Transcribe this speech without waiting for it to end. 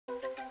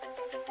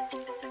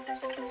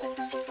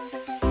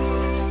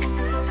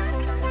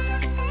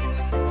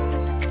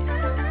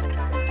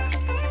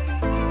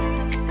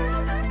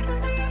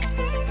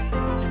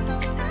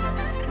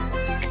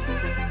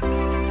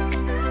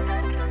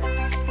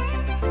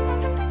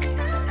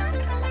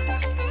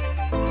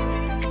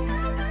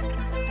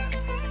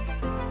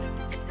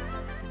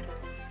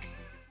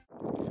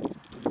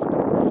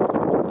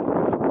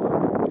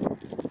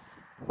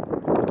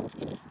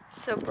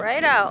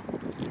right out.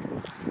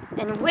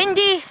 And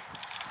windy.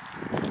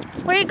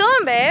 Where are you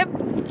going, babe?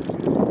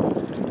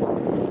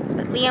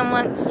 But Liam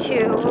wants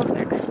to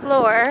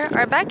explore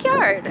our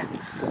backyard.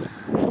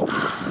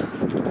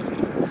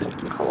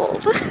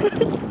 Cold.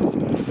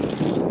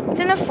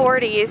 It's in the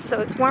 40s, so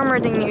it's warmer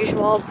than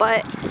usual,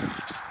 but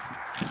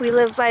we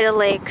live by the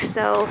lake,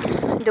 so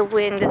the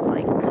wind is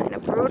like kind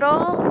of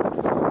brutal.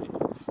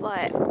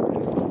 But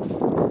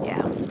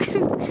yeah,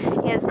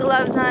 he has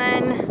gloves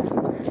on.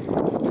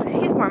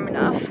 He's warm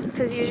enough,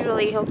 because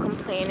usually he'll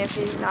complain if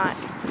he's not.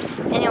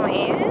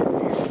 Anyways, let's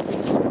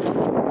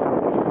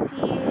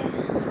see.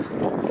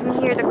 You can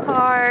hear the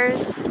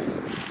cars.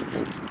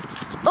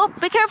 Oh,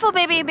 be careful,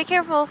 baby, be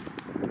careful.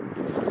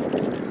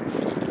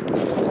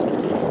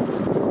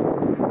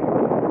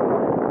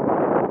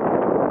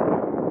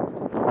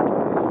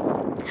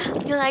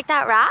 You like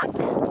that rock?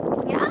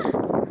 Yeah?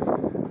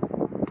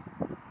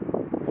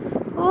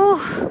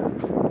 Ooh.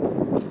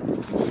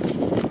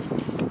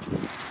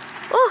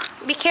 Oh,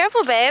 be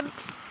careful, babe.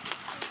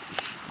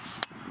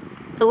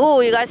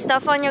 Ooh, you got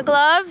stuff on your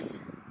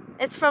gloves?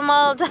 It's from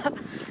all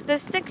the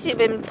sticks you've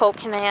been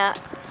poking at.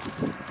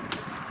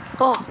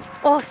 Oh,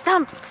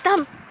 Stump.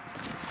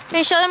 Can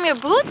you show them your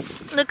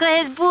boots? Look at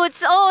his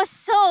boots. Oh,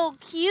 so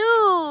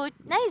cute.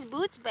 Nice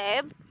boots,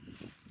 babe.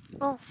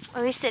 Oh,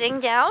 are we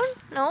sitting down?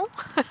 No?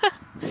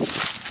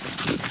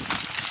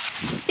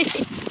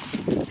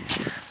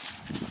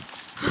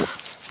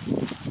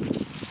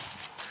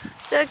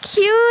 The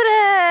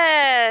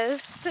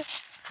cutest.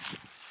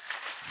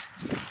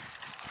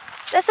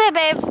 This way,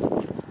 babe.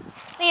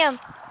 Liam,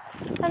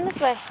 come this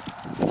way.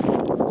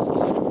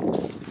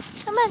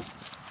 Come on.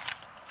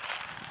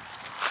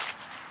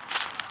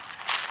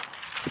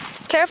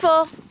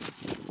 Careful.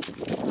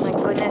 Oh my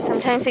goodness,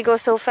 sometimes he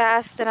goes so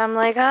fast and I'm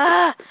like,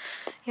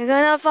 you're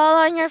gonna fall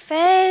on your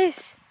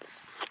face.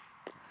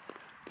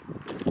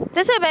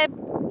 This way, babe.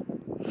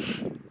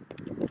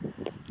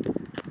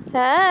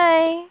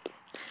 Hi.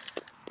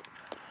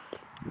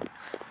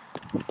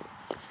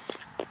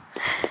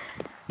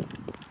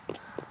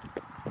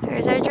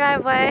 Here's our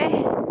driveway.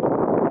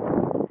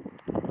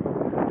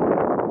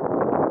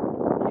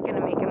 Just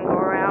gonna make him go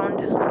around.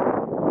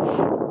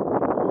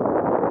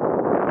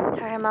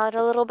 Tire him out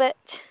a little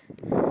bit.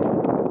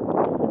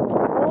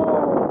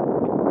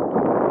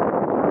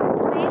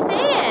 What are you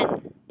saying?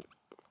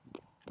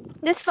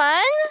 This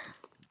fun?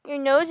 Your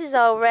nose is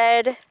all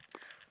red.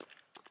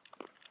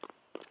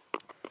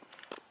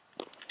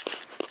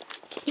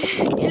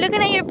 You're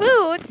looking at your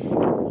boots.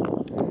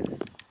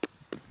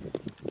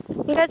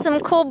 You got some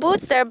cool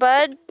boots there,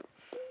 bud.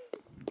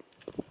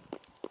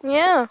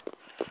 Yeah.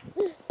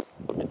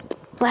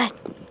 What?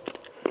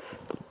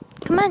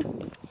 Come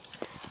on.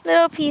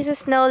 Little piece of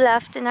snow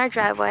left in our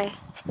driveway.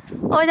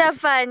 Oh, is that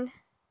fun?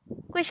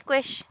 Squish,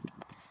 squish.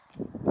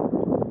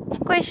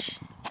 Squish.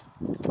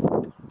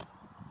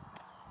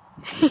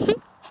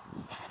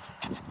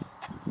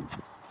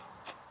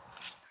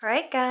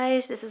 Alright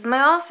guys, this is my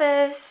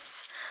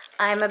office.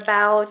 I'm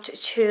about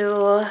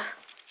to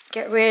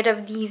get rid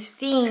of these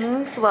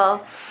things.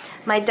 Well,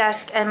 my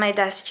desk and my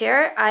desk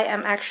chair. I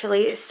am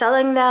actually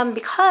selling them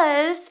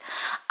because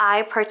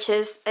I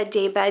purchased a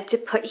daybed to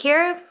put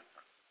here.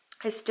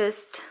 It's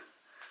just,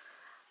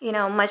 you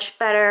know, much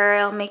better.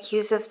 I'll make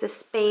use of the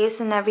space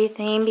and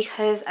everything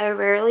because I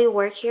rarely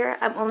work here.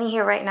 I'm only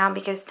here right now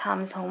because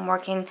Tom's home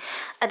working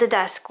at the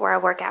desk where I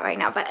work at right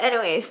now. But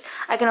anyways,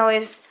 I can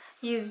always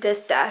use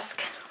this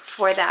desk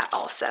for that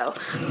also.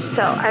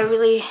 So I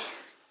really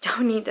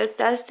don't need this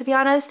desk, to be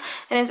honest.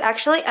 And it's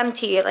actually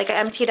empty. Like, I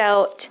emptied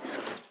out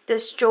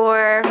this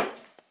drawer,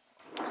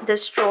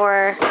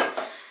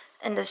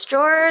 and this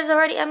drawer is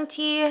already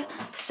empty.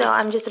 So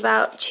I'm just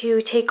about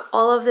to take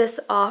all of this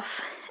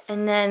off,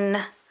 and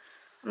then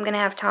I'm gonna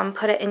have Tom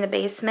put it in the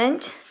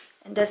basement,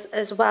 and this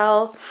as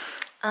well.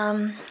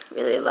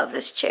 Really love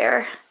this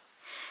chair.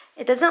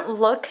 It doesn't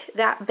look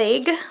that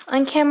big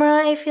on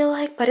camera, I feel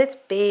like, but it's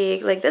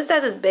big. Like, this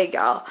desk is big,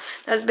 y'all.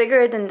 That's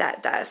bigger than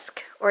that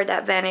desk or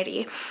that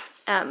vanity.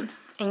 And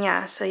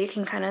yeah, so you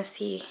can kind of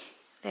see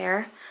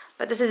there.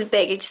 But this is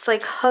big. It just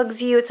like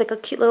hugs you. It's like a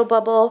cute little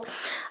bubble.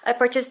 I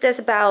purchased this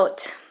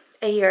about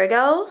a year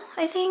ago,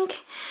 I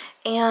think.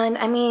 And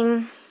I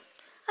mean,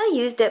 I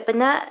used it, but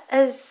not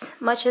as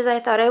much as I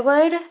thought I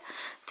would,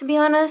 to be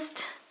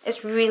honest.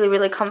 It's really,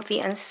 really comfy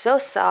and so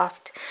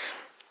soft.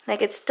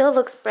 Like, it still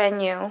looks brand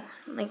new.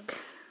 Like,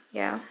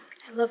 yeah,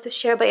 I love this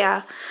chair. But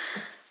yeah,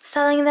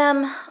 selling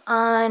them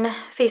on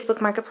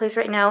Facebook Marketplace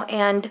right now,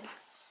 and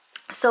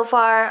so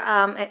far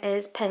it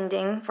is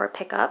pending for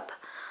pickup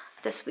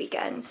this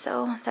weekend.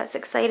 So that's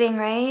exciting,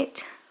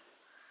 right?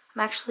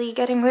 I'm actually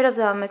getting rid of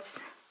them.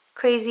 It's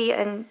crazy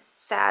and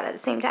sad at the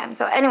same time.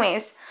 So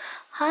anyways,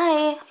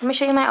 hi, let me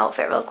show you my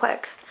outfit real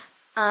quick.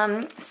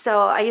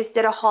 So I just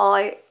did a haul.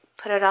 I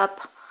put it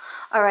up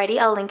already.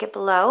 I'll link it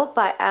below.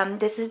 But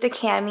this is the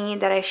cami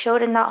that I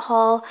showed in that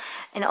haul,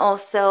 and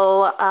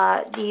also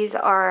these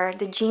are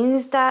the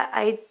jeans that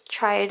I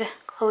tried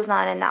clothes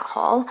on in that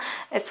haul.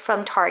 It's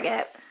from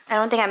Target. I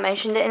don't think I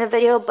mentioned it in the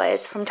video, but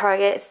it's from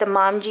Target. It's the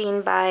mom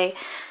jean by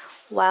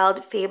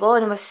Wild Fable,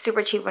 and it was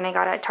super cheap when I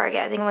got it at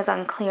Target. I think it was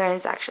on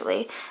clearance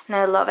actually, and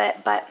I love it.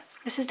 But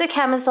this is the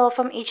camisole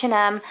from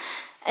H&M,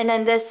 and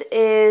then this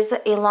is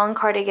a long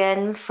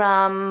cardigan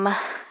from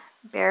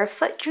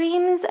Barefoot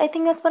Dreams, I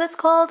think that's what it's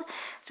called.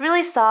 It's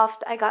really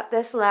soft. I got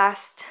this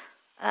last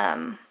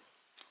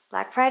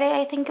Black Friday,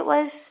 I think it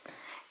was.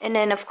 And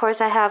then of course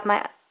I have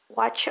my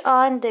watch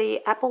on,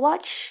 the Apple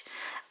Watch.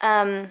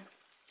 I'll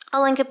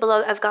link it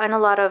below. I've gotten a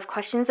lot of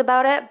questions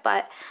about it,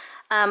 but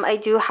I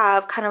do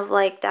have kind of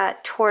like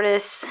that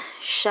tortoise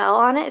shell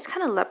on it. It's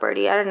kind of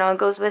leopardy. I don't know. It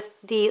goes with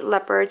the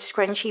leopard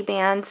scrunchy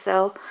band,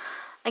 so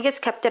I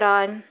just kept it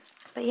on.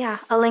 But yeah,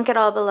 I'll link it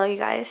all below, you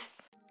guys.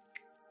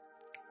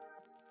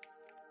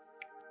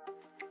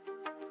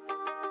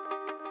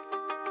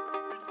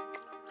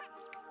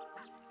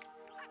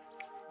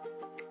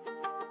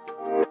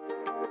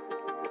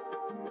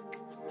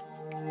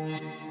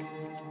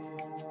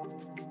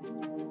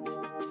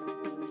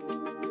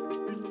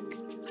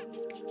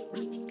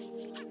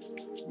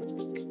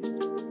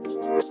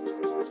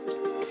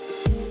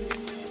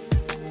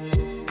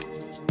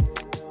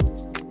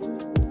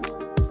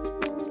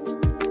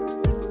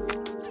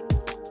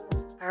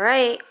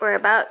 Alright, we're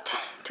about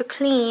to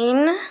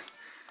clean.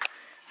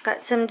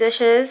 Got some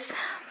dishes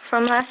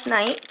from last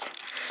night.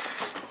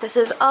 This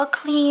is all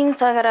clean,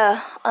 so I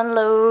gotta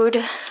unload.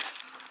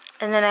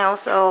 And then I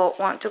also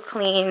want to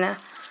clean,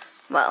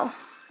 well,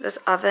 this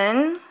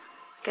oven.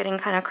 Getting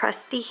kind of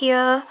crusty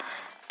here.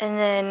 And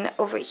then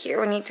over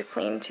here we need to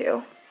clean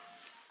too.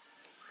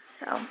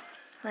 So,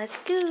 let's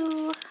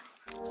go.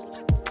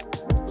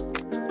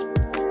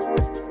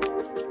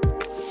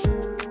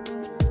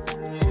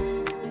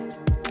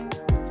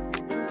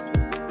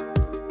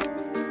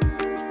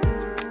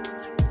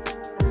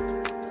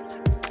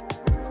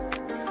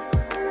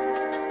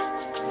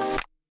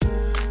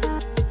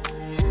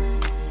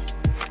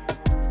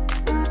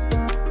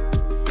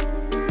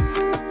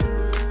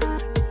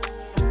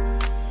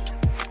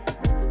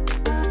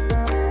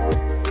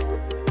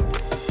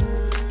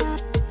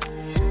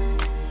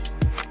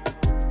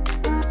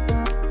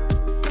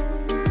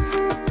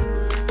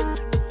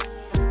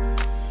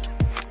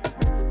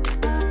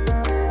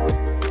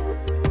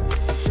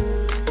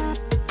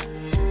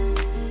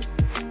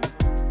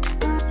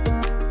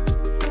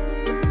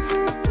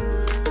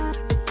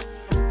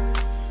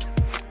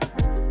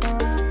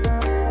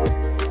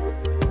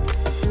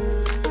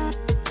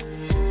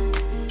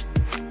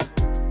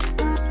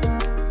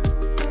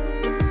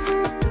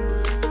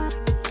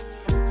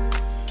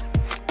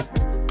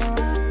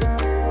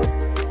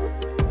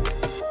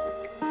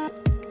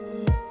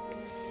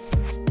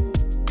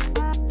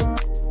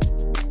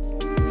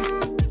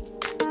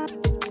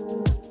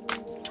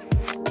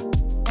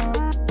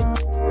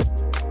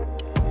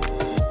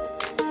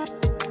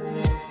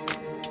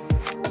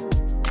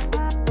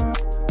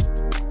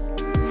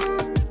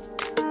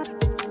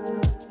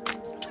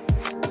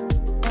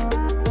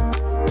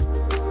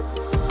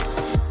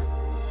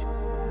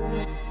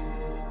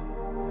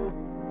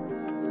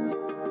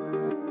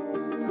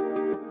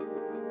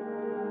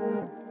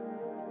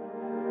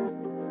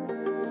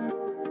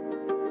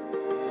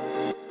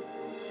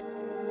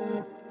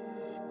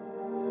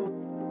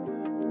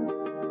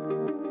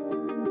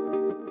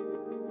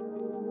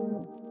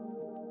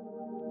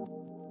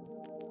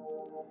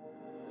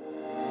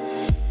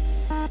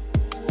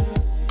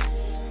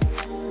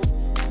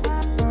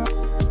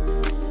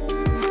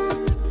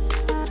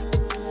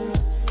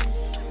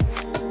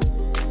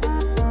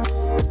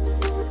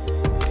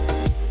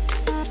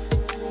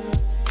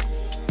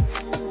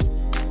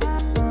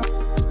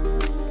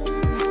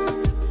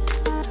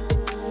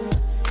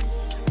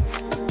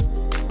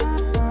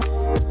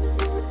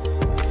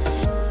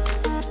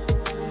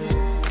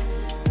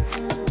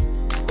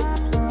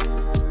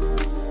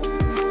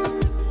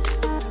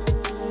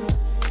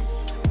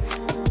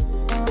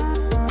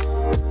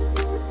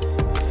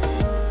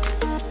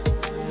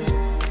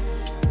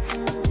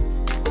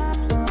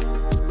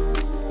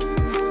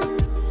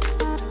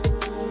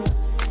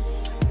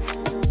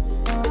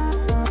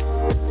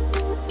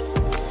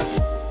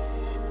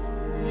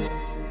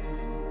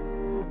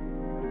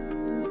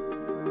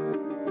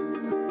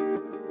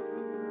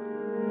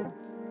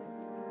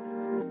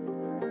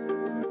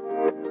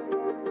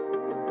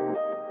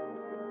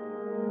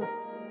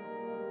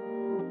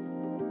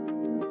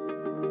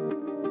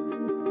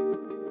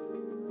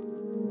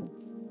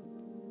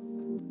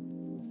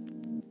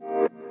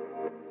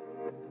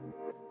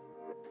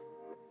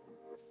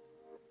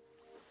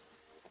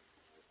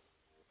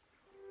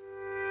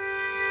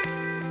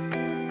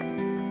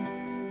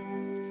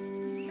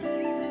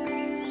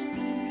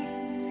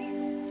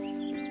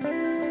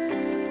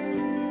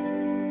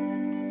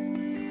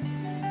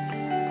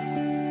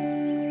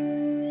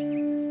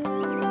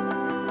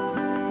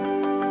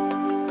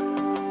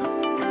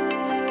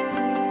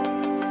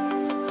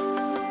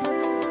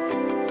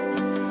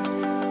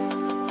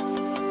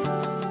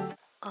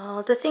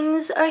 All the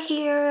things are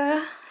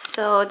here.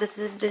 So this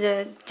is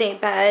the day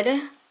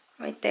bed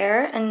right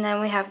there, and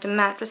then we have the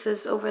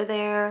mattresses over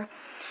there.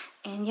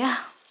 And yeah,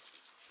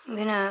 I'm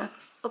gonna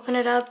open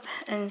it up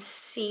and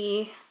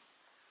see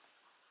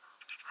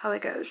how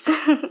it goes.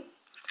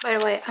 By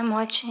the way, I'm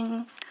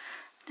watching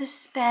The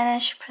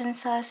Spanish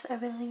Princess. I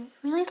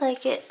really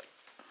like it.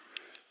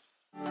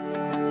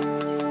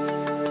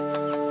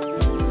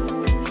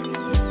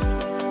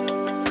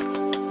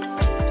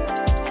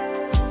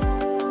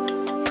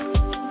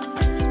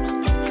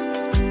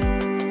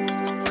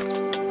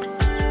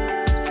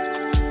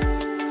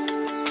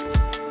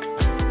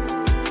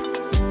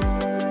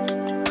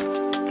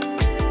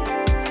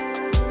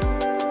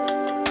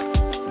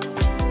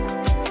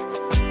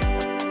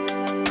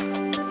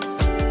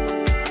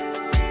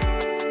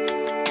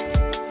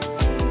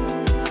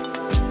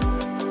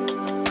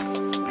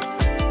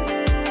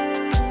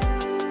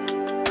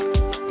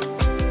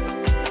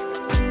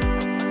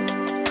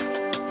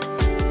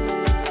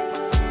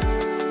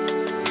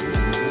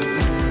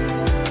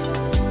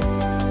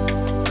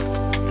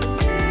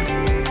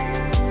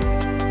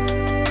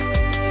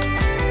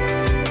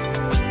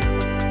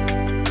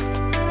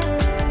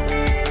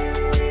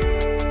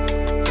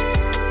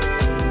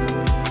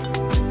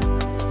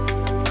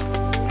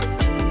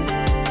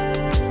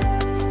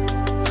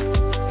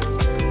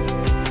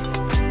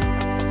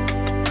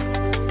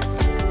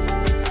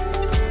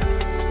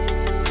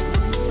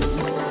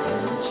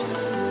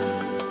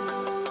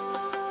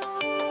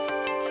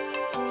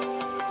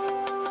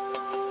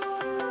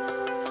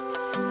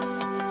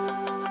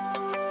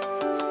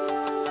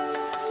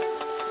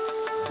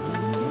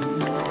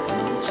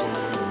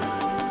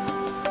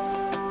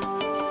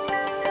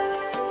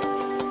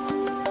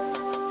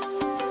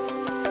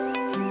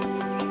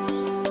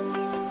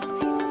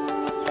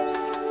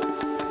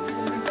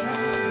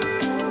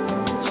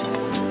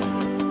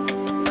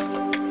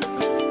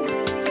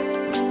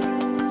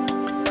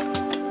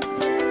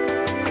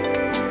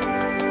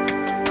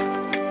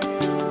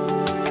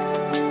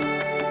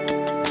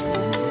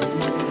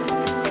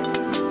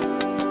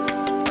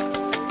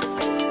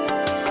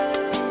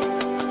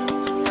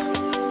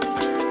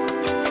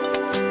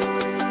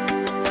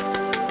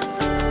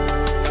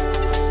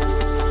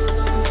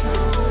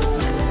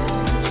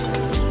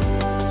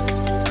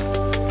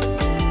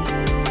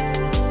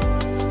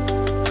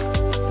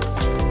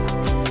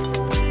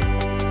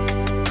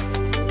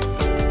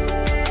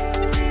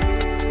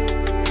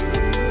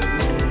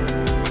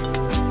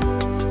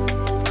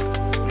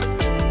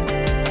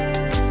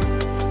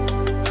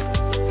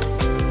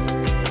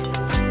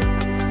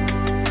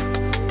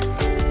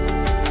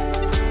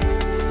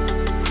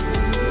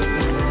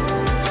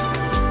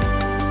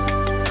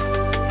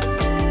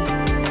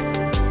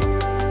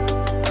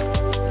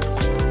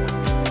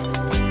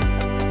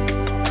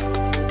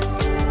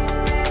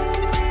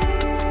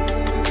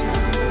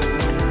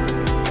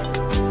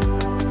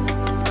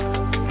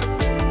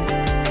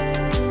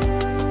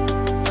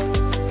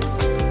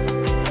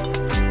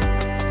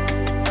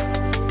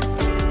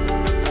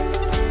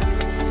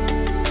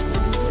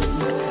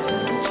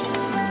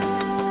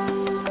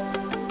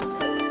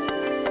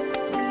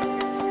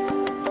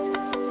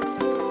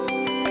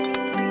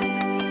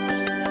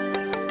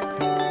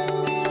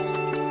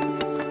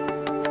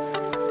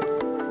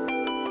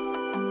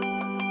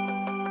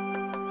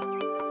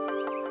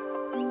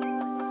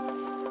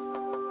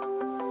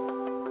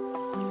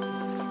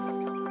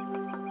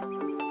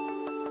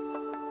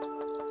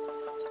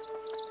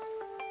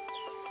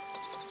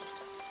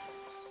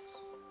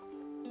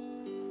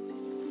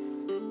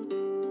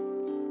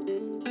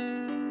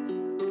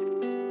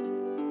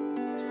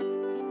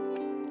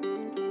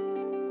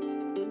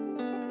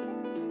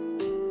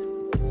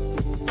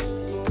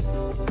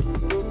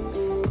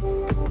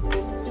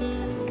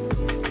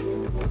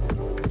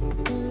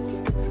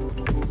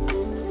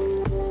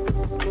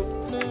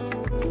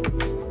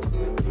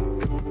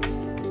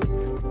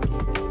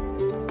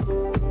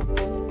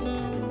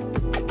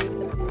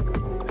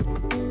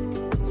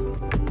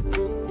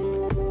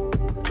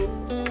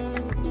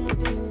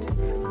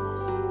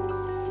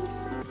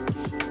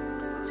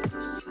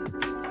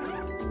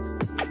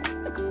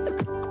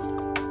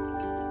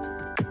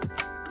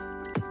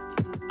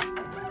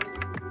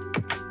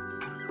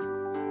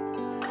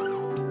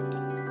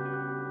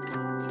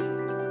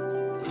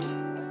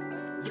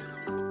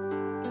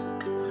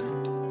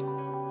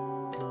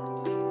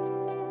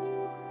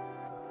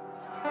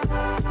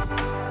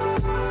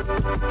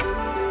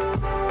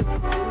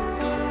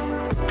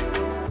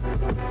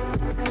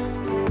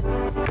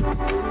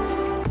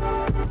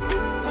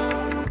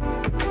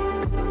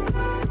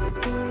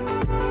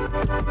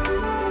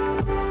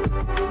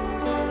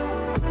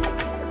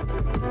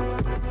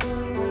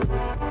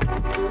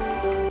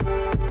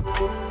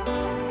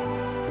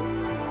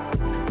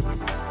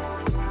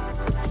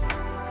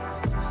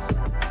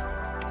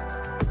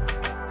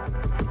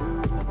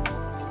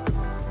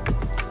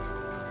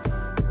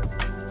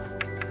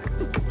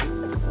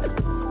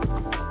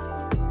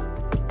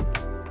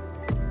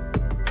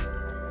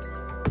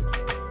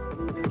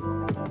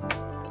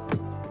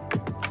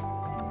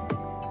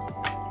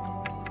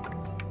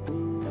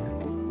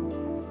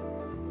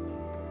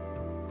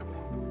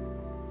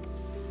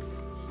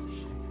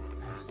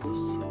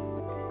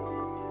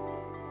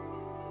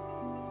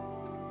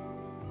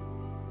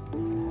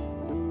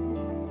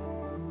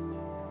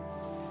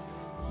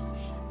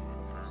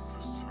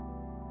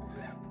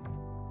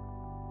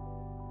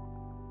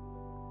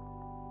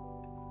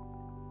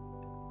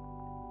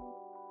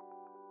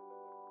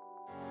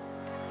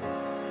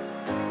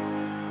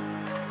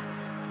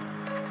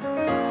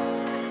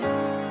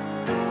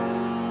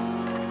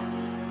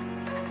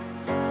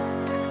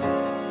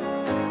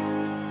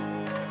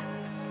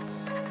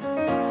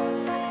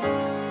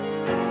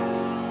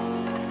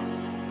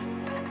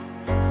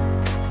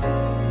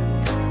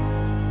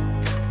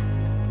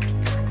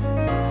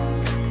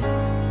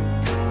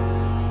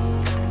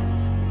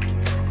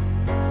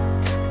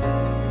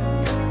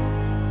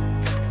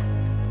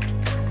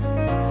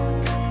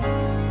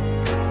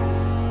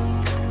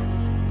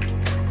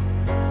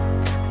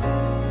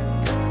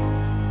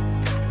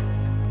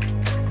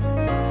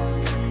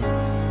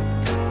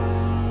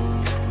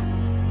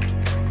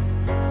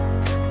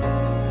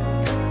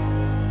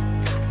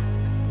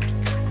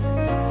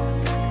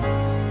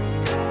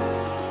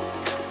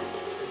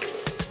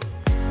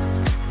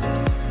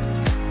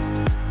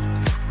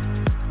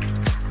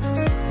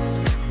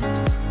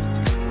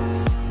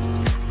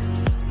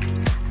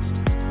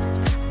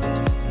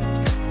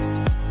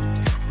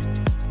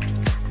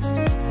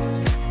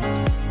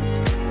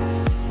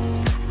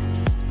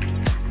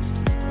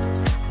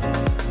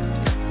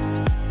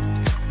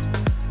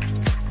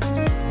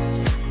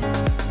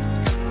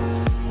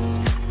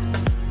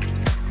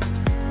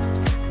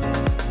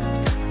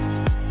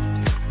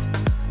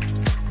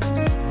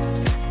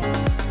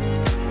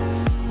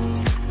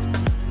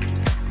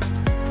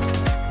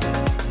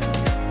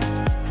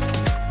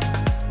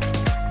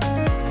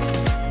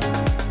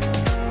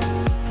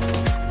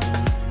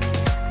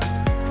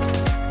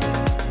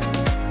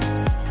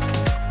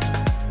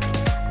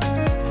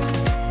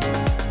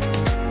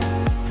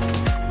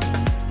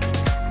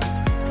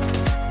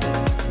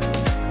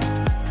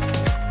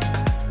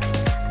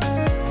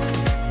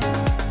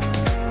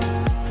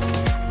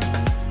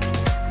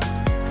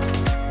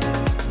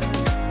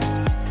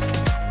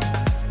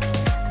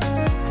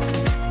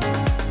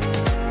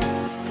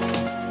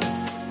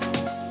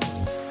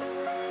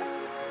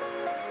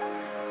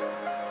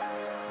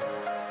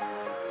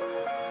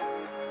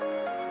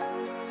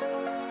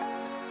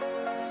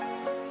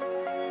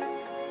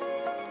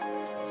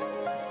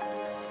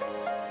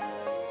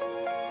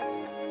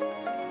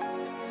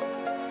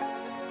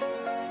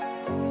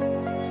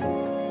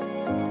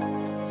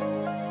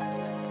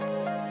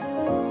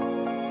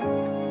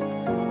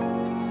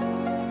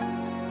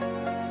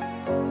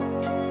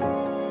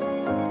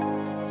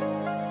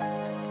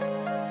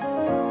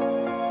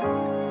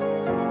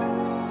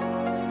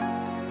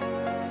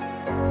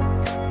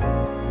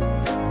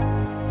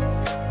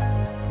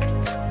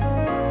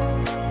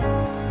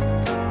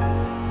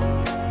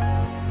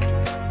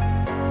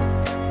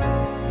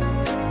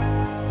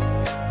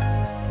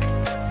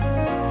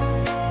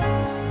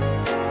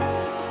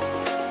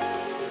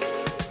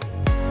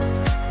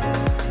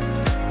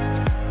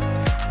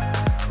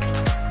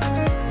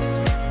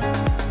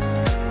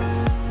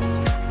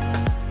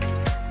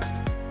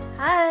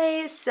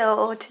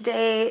 So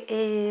today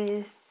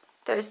is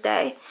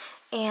Thursday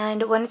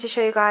and I wanted to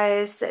show you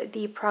guys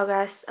the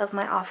progress of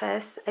my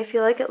office. I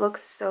feel like it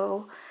looks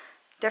so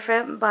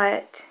different,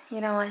 but you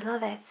know, I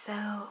love it. So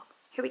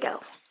here we go.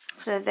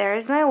 So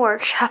there's my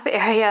workshop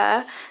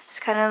area.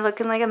 It's kind of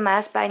looking like a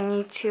mess, but I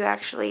need to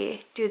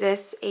actually do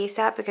this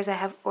ASAP because I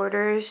have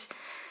orders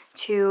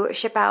to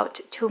ship out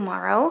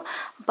tomorrow.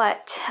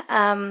 But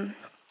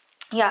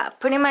yeah,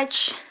 pretty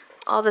much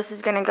all this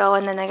is gonna go,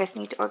 and then I just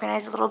need to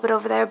organize a little bit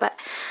over there, but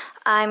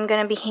I'm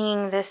gonna be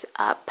hanging this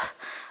up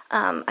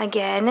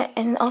again.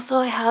 And also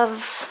I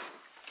have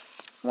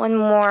one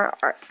more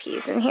art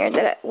piece in here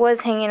that I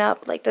was hanging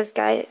up, like this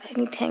guy. I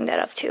need to hang that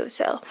up too,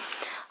 so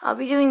I'll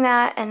be doing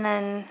that, and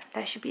then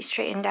that should be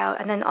straightened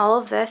out, and then all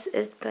of this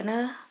is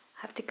gonna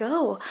have to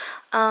go.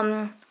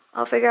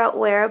 I'll figure out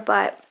where,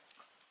 but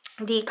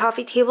the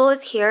coffee table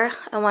is here.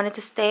 I want it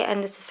to stay,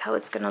 and this is how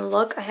it's gonna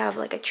look. I have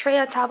like a tray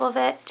on top of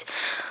it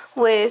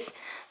with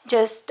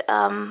just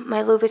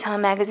my Louis Vuitton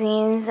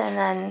magazines, and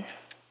then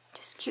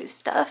just cute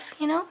stuff,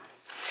 you know.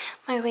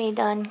 My Ray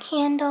Done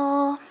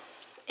candle,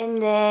 and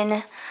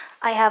then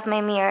I have my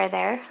mirror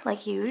there,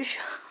 like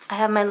usual. I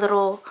have my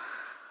little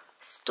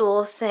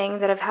stool thing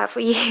that I've had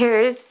for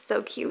years,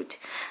 so cute.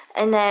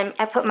 And then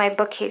I put my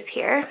bookcase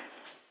here.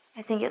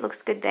 I think it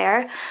looks good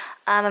there.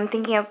 I'm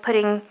thinking of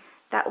putting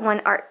that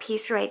one art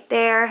piece right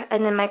there,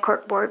 and then my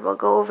corkboard will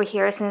go over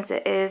here since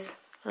it is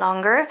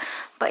longer.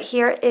 But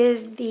here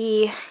is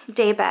the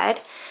daybed.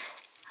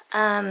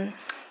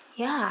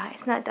 Yeah,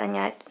 it's not done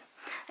yet.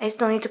 I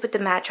still need to put the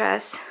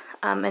mattress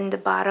in the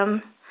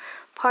bottom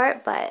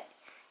part, but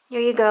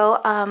there you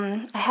go.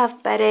 I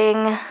have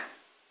bedding,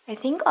 I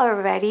think,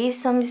 already,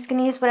 so I'm just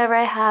gonna use whatever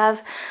I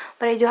have.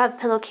 But I do have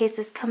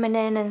pillowcases coming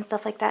in and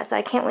stuff like that, so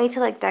I can't wait to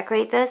like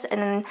decorate this,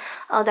 and then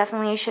I'll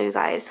definitely show you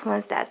guys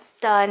once that's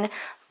done.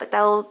 But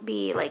that will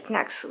be like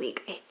next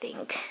week, I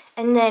think.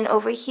 And then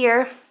over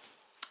here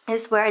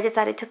is where I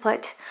decided to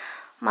put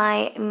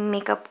my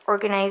makeup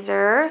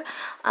organizer.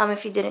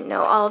 If you didn't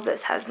know, all of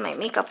this has my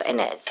makeup in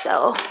it.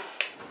 So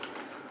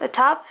the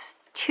top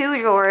two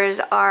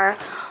drawers are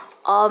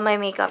all my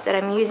makeup that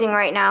I'm using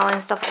right now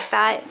and stuff like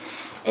that.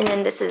 And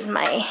then this is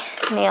my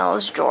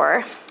nails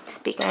drawer.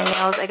 Speaking of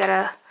nails, I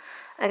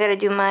gotta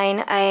do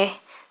mine. I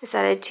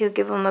decided to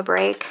give them a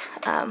break.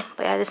 But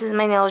yeah, this is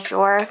my nails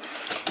drawer.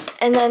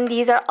 And then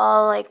these are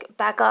all like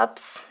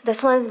backups.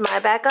 This one's my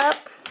backup,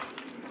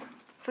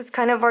 so it's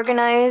kind of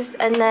organized.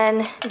 And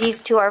then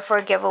these two are for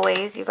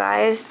giveaways, you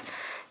guys.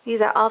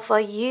 These are all for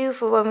you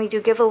for when we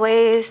do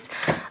giveaways.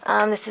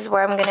 This is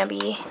where I'm gonna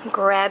be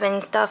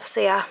grabbing stuff.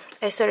 So yeah,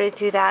 I sorted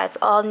through that. It's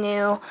all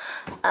new,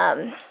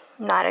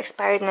 not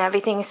expired and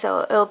everything.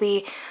 So it'll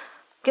be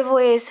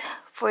giveaways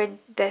for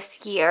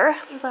this year.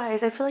 You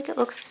guys, I feel like it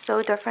looks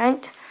so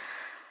different.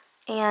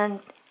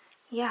 And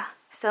yeah,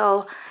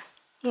 so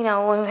you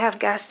know, when we have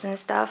guests and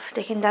stuff,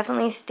 they can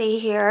definitely stay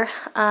here.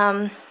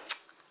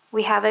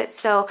 We have it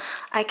so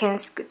I can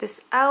scoot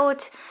this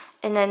out,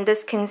 and then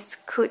this can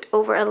scoot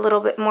over a little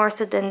bit more,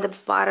 so then the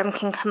bottom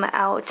can come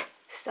out.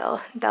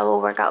 So that will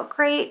work out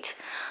great.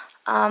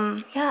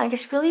 Yeah, I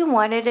just really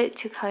wanted it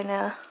to kind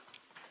of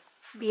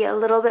be a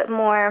little bit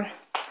more,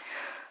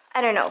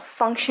 I don't know,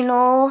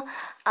 functional.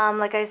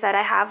 Like I said,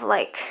 I have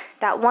like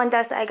that one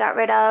desk that I got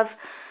rid of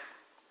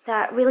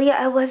that really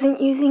I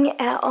wasn't using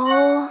at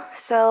all.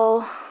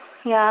 So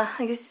yeah,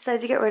 I just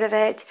decided to get rid of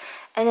it.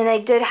 And then I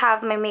did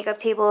have my makeup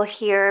table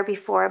here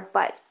before,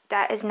 but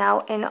that is now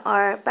in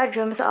our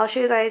bedroom, so I'll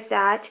show you guys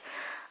that.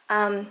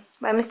 But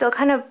I'm still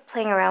kind of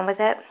playing around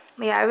with it.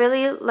 But yeah, I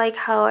really like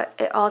how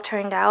it all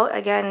turned out.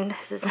 Again,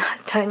 this is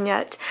not done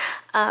yet.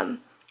 But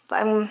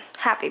I'm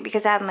happy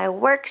because I have my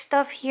work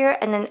stuff here,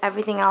 and then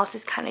everything else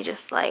is kind of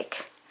just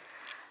like,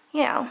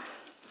 you know,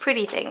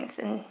 pretty things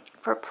and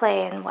for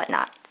play and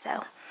whatnot.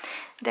 So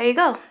there you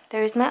go.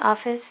 There's my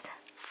office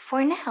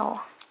for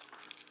now.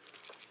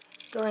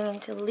 Going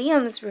into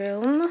Liam's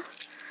room.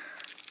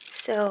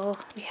 So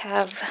we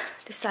have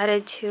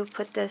decided to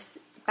put this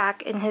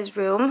back in his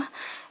room,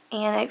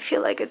 and I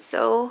feel like it's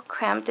so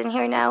cramped in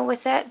here now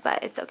with it,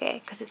 but it's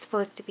okay because it's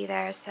supposed to be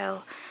there.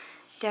 So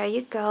there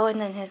you go.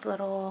 And then his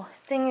little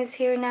thing is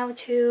here now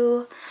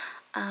too.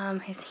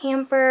 His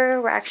hamper,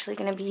 we're actually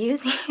going to be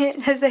using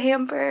it as a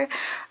hamper.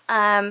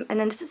 And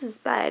then this is his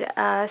bed.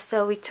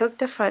 So we took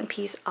the front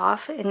piece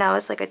off, and now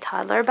it's like a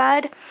toddler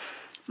bed.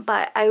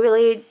 But I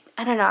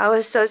don't know, I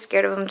was so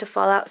scared of him to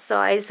fall out, so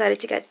I decided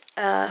to get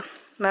a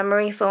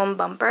memory foam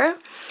bumper.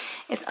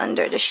 It's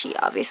under the sheet,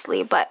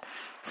 obviously, but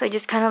so it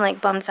just kind of like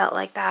bumps out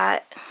like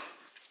that.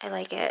 I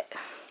like it.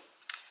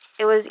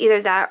 It was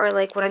either that or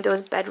like one of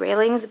those bed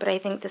railings, but I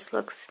think this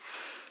looks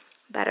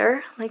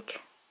better,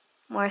 like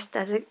more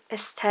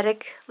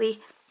aesthetically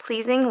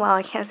pleasing. Wow,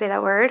 I can't say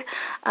that word.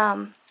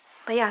 But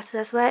yeah, so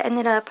that's what I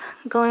ended up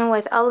going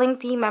with. I'll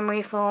link the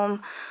memory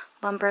foam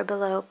bumper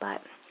below,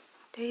 but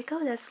there you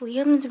go. That's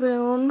Liam's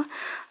room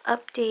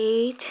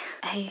update.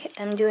 I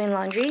am doing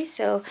laundry,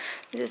 so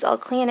this is all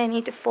clean. I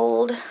need to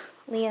fold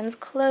Liam's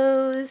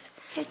clothes.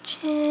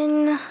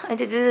 Kitchen. I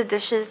did do the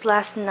dishes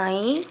last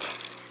night,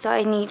 so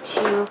I need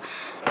to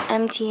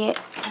empty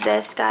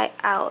this guy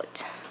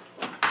out.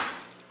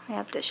 I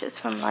have dishes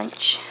from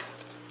lunch.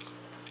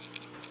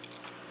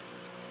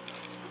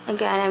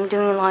 Again, I'm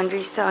doing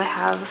laundry, so I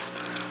have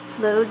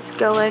loads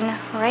going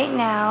right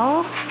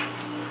now.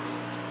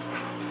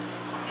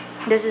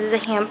 This is a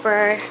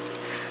hamper.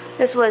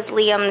 This was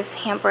Liam's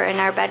hamper in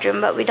our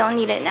bedroom, but we don't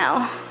need it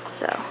now.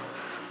 So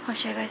I'll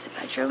show you guys the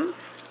bedroom.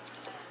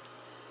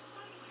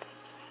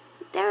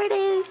 There it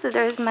is. So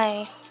there's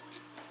my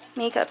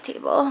makeup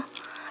table.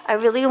 I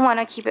really want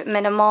to keep it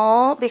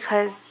minimal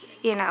because,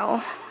 you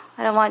know,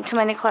 I don't want too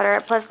many clutter.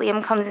 Plus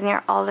Liam comes in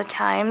here all the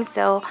time,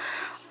 so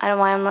I don't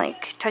want him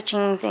like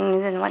touching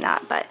things and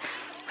whatnot. But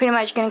pretty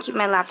much gonna keep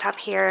my laptop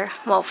here,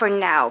 well, for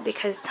now,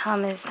 because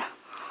Tom is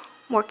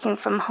working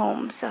from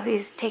home, so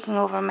he's taking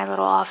over my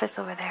little office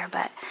over there.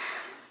 But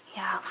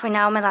yeah, for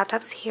now my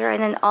laptop's here,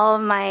 and then all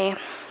of my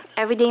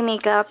everyday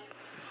makeup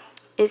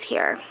is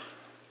here.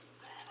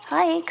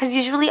 Hi, because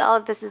usually all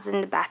of this is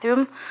in the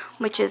bathroom,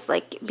 which is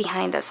like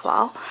behind this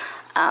wall.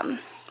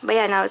 But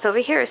yeah, now it's over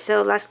here,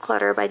 so less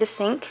clutter by the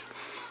sink.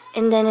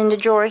 And then in the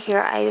drawer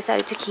here, I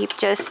decided to keep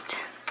just,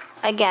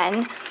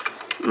 again,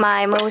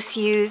 my most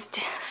used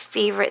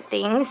favorite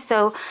things.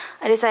 So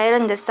I decided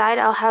on this side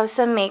I'll have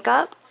some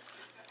makeup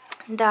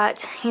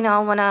that, you know, I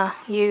want to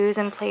use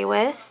and play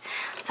with.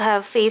 So I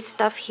have face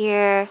stuff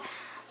here,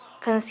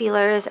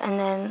 concealers, and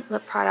then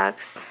lip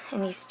products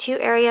in these two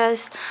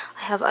areas.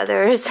 I have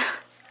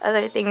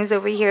other things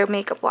over here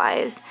makeup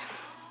wise.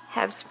 I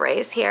have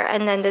sprays here,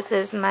 and then this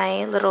is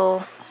my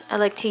little, I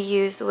like to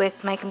use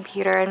with my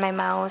computer and my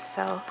mouse.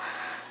 So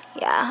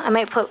yeah, I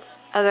might put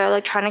other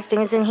electronic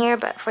things in here,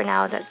 but for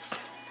now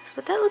that's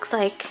what that looks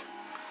like.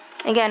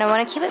 Again, I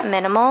want to keep it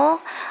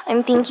minimal.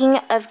 I'm thinking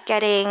of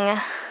getting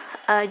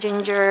a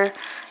ginger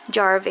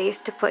jar vase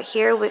to put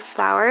here with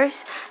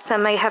flowers, so I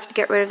might have to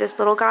get rid of this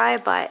little guy,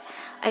 but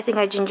I think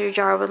a ginger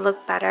jar would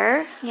look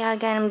better. Yeah,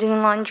 again, I'm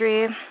doing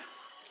laundry.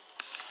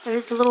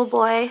 There's the little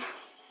boy.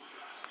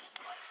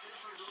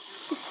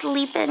 He's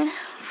sleeping.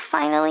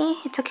 Finally,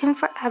 it took him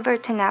forever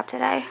to nap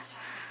today,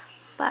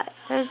 but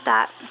there's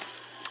that.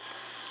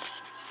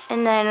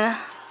 And then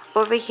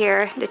over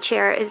here, the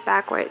chair is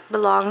back where it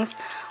belongs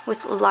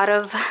with a lot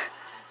of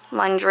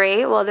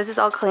laundry. Well, this is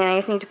all clean. I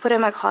just need to put it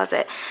in my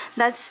closet.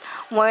 That's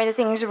one of the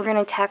things we're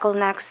gonna tackle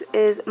next,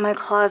 is my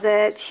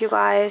closet, you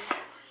guys.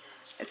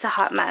 It's a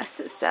hot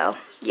mess, so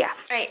yeah.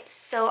 Alright,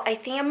 so I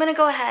think I'm gonna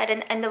go ahead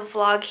and end the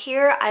vlog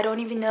here. I don't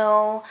even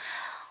know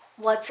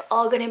what's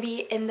all gonna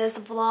be in this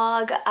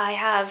vlog. I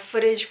have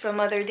footage from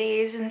other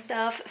days and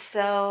stuff,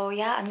 so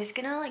yeah, I'm just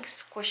gonna like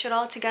squish it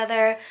all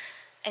together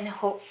and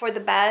hope for the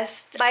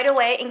best. By the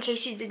way, in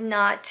case you did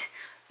not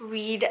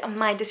read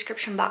my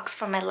description box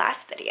from my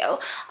last video,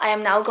 I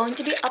am now going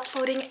to be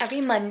uploading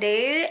every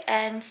Monday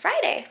and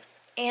Friday.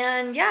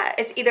 And yeah,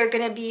 it's either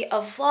gonna be a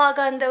vlog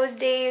on those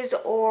days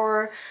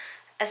or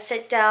a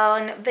sit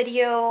down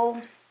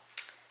video,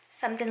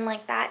 something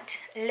like that.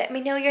 Let me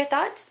know your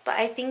thoughts, but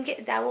I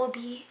think that will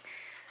be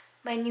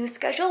my new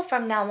schedule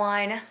from now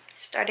on,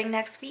 starting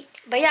next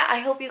week. But yeah, I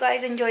hope you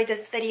guys enjoyed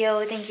this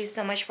video. Thank you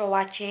so much for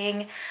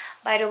watching.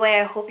 By the way,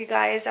 I hope you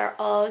guys are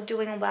all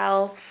doing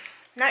well.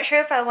 Not sure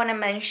if I want to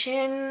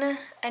mention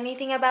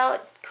anything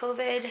about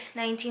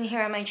COVID-19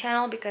 here on my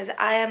channel, because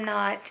I am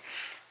not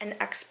an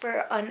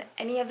expert on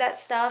any of that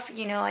stuff.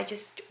 You know, I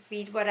just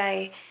read what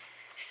I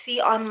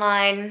see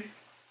online.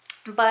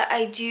 But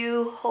I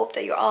do hope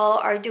that you all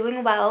are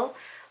doing well.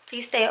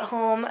 Please stay at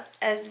home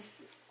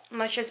as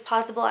much as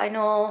possible. I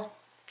know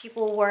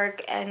people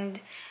work, and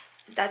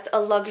that's a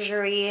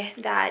luxury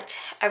that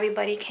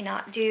everybody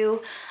cannot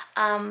do.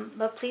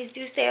 But please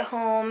do stay at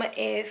home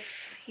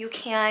if you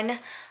can.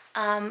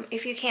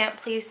 If you can't,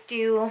 please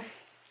do,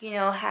 you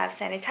know, have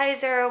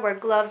sanitizer, wear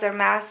gloves or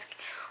mask,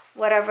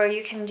 whatever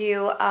you can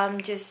do.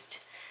 Just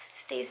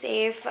stay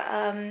safe.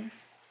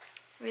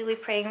 Really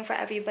praying for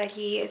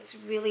everybody. It's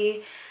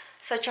really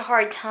such a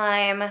hard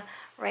time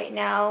right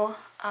now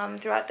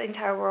throughout the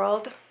entire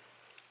world.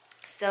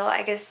 So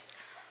I guess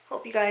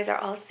hope you guys are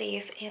all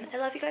safe, and I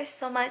love you guys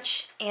so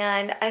much,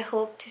 and I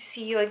hope to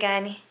see you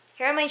again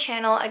here on my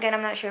channel. Again,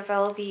 I'm not sure if I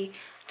will be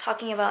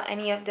talking about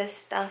any of this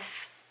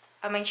stuff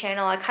on my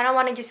channel. I kind of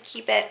want to just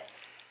keep it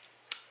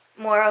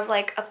more of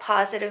like a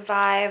positive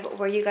vibe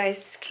where you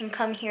guys can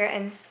come here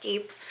and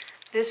escape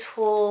this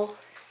whole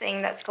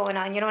thing that's going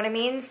on, you know what I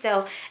mean?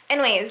 So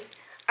anyways,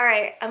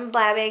 alright, I'm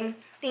blabbing.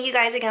 Thank you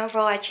guys again for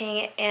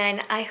watching,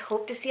 and I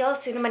hope to see y'all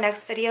soon in my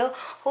next video.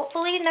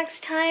 Hopefully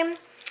next time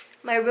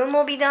my room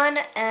will be done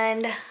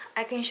and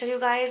I can show you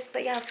guys,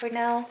 but yeah, for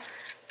now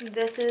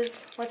this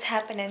is what's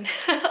happening.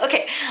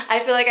 Okay, I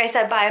feel like I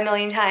said bye a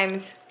million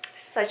times.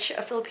 Such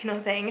a Filipino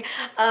thing.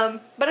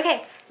 But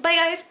okay, bye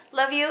guys,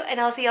 love you,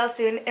 and I'll see y'all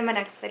soon in my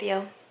next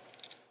video.